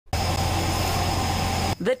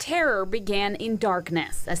The terror began in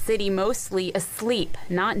darkness, a city mostly asleep,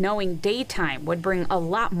 not knowing daytime would bring a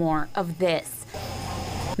lot more of this.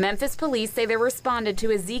 Memphis police say they responded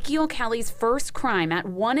to Ezekiel Kelly's first crime at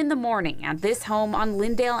 1 in the morning at this home on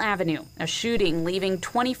Lindale Avenue, a shooting leaving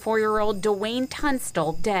 24-year-old Dwayne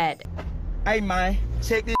Tunstall dead. Hey, man,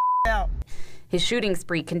 check this out. His shooting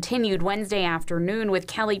spree continued Wednesday afternoon, with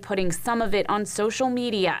Kelly putting some of it on social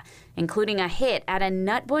media, including a hit at a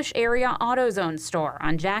Nutbush area AutoZone store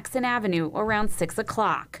on Jackson Avenue around 6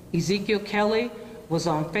 o'clock. Ezekiel Kelly was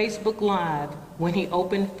on Facebook Live when he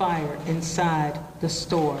opened fire inside the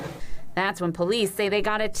store. That's when police say they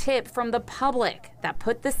got a tip from the public that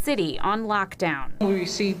put the city on lockdown. We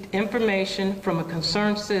received information from a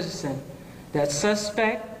concerned citizen that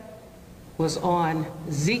suspect was on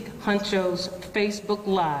Zeke Huncho's Facebook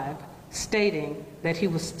Live stating that he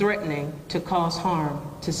was threatening to cause harm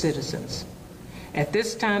to citizens. At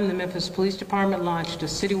this time, the Memphis Police Department launched a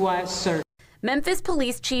citywide search. Memphis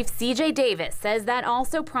Police Chief C.J. Davis says that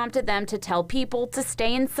also prompted them to tell people to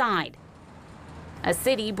stay inside. A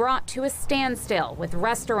city brought to a standstill with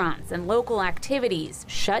restaurants and local activities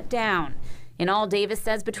shut down. In all, Davis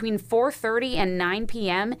says between 4:30 and 9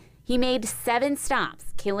 p.m., he made 7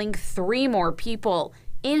 stops, killing 3 more people,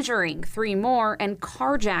 injuring 3 more, and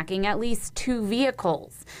carjacking at least 2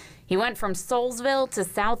 vehicles. He went from Soulsville to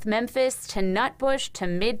South Memphis to Nutbush to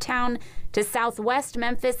Midtown to Southwest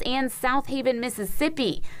Memphis and South Haven,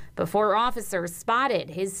 Mississippi, before officers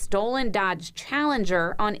spotted his stolen Dodge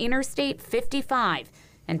Challenger on Interstate 55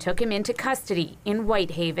 and took him into custody in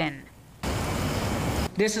Whitehaven.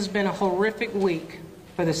 This has been a horrific week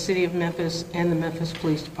for the city of Memphis and the Memphis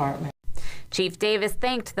Police Department. Chief Davis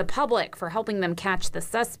thanked the public for helping them catch the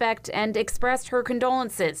suspect and expressed her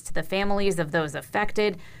condolences to the families of those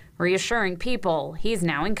affected, reassuring people he's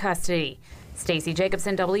now in custody. Stacey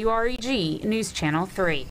Jacobson, WREG News Channel 3.